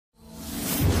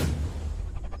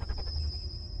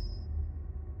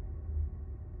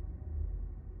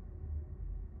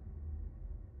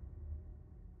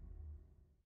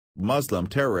Muslim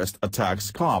terrorist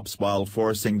attacks cops while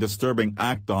forcing disturbing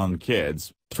act on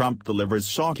kids, Trump delivers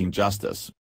shocking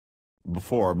justice.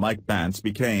 Before Mike Pence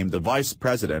became the Vice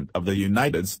President of the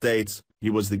United States, he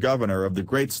was the governor of the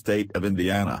great state of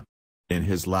Indiana. In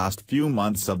his last few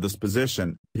months of this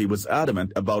position, he was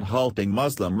adamant about halting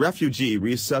Muslim refugee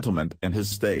resettlement in his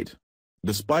state.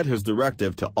 Despite his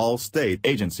directive to all state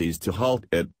agencies to halt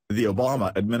it, the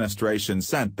Obama administration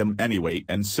sent them anyway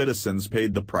and citizens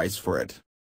paid the price for it.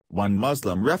 One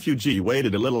Muslim refugee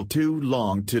waited a little too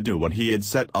long to do what he had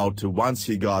set out to once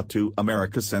he got to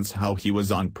America, since how he was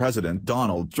on President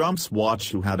Donald Trump's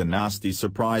watch, who had a nasty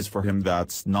surprise for him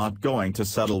that's not going to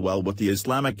settle well with the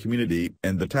Islamic community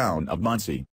in the town of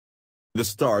Muncie. The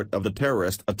start of the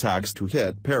terrorist attacks to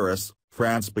hit Paris,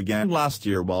 France began last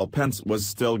year while Pence was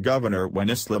still governor, when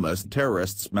Islamist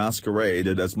terrorists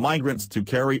masqueraded as migrants to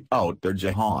carry out their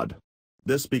jihad.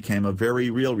 This became a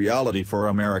very real reality for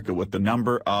America, with the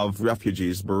number of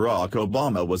refugees Barack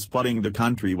Obama was flooding the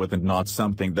country with, and not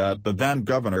something that the then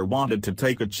governor wanted to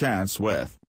take a chance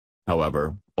with.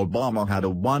 However, Obama had a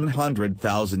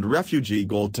 100,000 refugee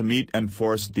goal to meet and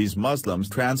forced these Muslims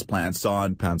transplants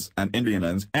on Pence and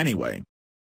Indians anyway.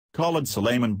 Khalid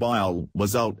Suleiman Bile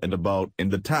was out and about in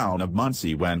the town of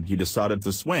Muncie when he decided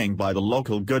to swing by the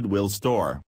local Goodwill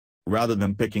store. Rather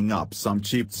than picking up some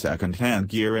cheap second-hand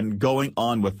gear and going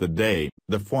on with the day,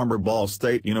 the former Ball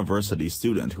State University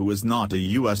student who is not a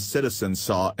U.S. citizen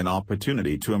saw an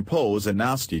opportunity to impose a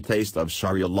nasty taste of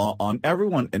Sharia law on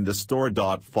everyone in the store.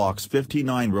 Fox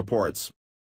 59 reports.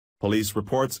 Police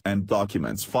reports and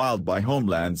documents filed by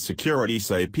Homeland Security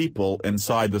say people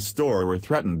inside the store were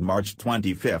threatened March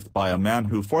 25 by a man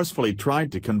who forcefully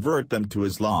tried to convert them to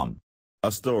Islam.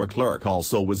 A store clerk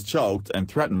also was choked and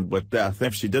threatened with death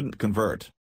if she didn't convert.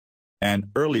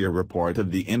 An earlier report of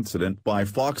the incident by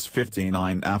Fox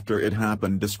 59 after it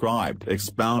happened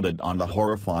expounded on the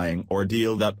horrifying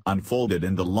ordeal that unfolded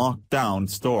in the locked-down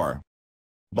store.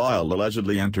 Bile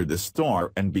allegedly entered the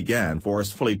store and began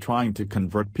forcefully trying to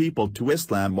convert people to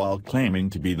Islam while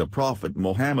claiming to be the Prophet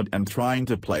Muhammad and trying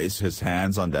to place his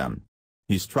hands on them.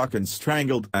 He struck and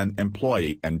strangled an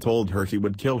employee and told her he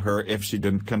would kill her if she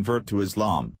didn't convert to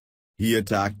Islam. He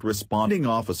attacked responding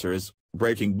officers,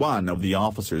 breaking one of the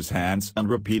officers' hands and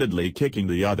repeatedly kicking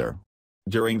the other.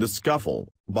 During the scuffle,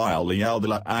 Bile yelled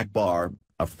 "Allah Akbar,"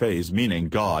 a phrase meaning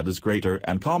God is greater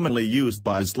and commonly used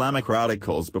by Islamic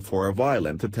radicals before a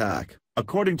violent attack,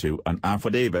 according to an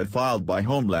affidavit filed by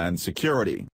Homeland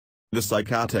Security. The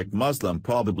psychotic Muslim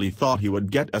probably thought he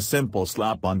would get a simple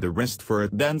slap on the wrist for it,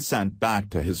 then sent back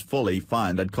to his fully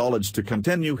funded college to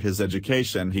continue his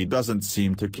education he doesn't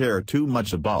seem to care too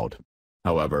much about.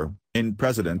 However,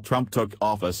 President Trump took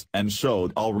office and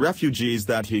showed all refugees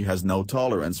that he has no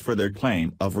tolerance for their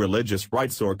claim of religious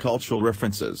rights or cultural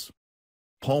references.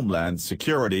 Homeland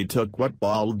Security took what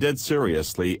Bile did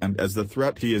seriously and as the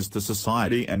threat he is to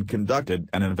society, and conducted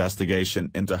an investigation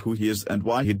into who he is and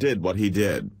why he did what he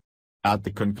did. At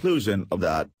the conclusion of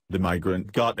that, the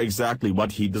migrant got exactly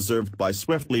what he deserved by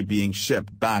swiftly being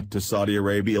shipped back to Saudi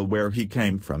Arabia, where he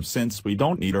came from, since we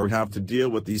don't need or have to deal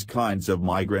with these kinds of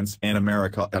migrants in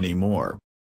America anymore.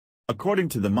 According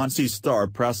to the Muncie Star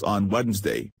Press on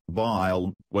Wednesday,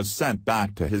 Bile was sent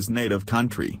back to his native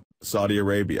country, Saudi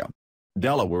Arabia.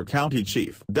 Delaware County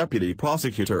Chief Deputy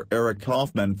Prosecutor Eric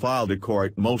Hoffman filed a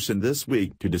court motion this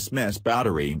week to dismiss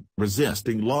battery,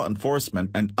 resisting law enforcement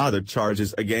and other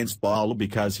charges against Bile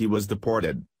because he was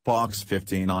deported, Fox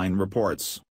 59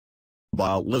 reports.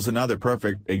 Bile is another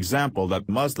perfect example that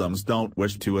Muslims don't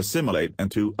wish to assimilate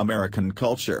into American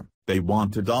culture, they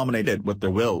want to dominate it with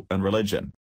their will and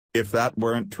religion. If that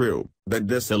weren't true, then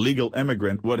this illegal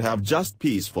immigrant would have just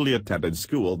peacefully attended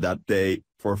school that day,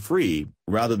 for free,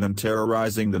 rather than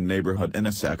terrorizing the neighborhood in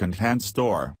a second-hand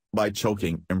store, by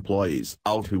choking employees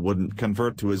out who wouldn't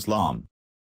convert to Islam.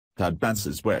 Ted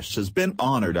Pence's wish has been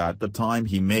honored at the time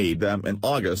he made them in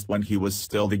August when he was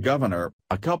still the governor.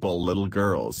 A couple little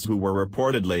girls who were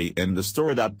reportedly in the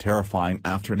store that terrifying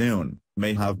afternoon,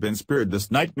 may have been spared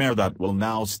this nightmare that will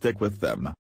now stick with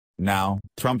them. Now,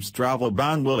 Trump's travel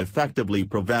ban will effectively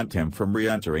prevent him from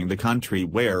re-entering the country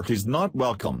where he's not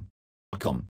welcome.